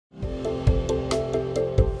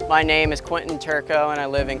My name is Quentin Turco and I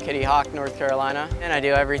live in Kitty Hawk, North Carolina. And I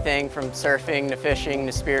do everything from surfing to fishing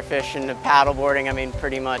to spearfishing to paddleboarding. I mean,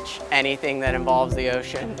 pretty much anything that involves the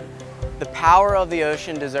ocean. The power of the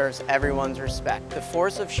ocean deserves everyone's respect. The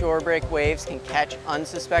force of shorebreak waves can catch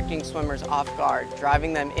unsuspecting swimmers off guard,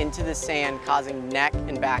 driving them into the sand, causing neck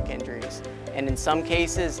and back injuries, and in some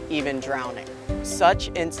cases, even drowning.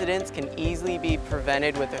 Such incidents can easily be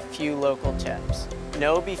prevented with a few local tips.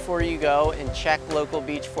 Know before you go and check local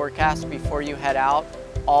beach forecasts before you head out.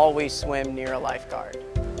 Always swim near a lifeguard.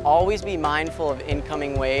 Always be mindful of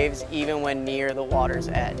incoming waves, even when near the water's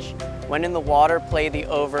edge. When in the water, play the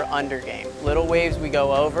over-under game. Little waves we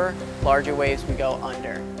go over, larger waves we go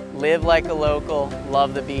under. Live like a local,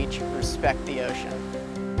 love the beach, respect the ocean.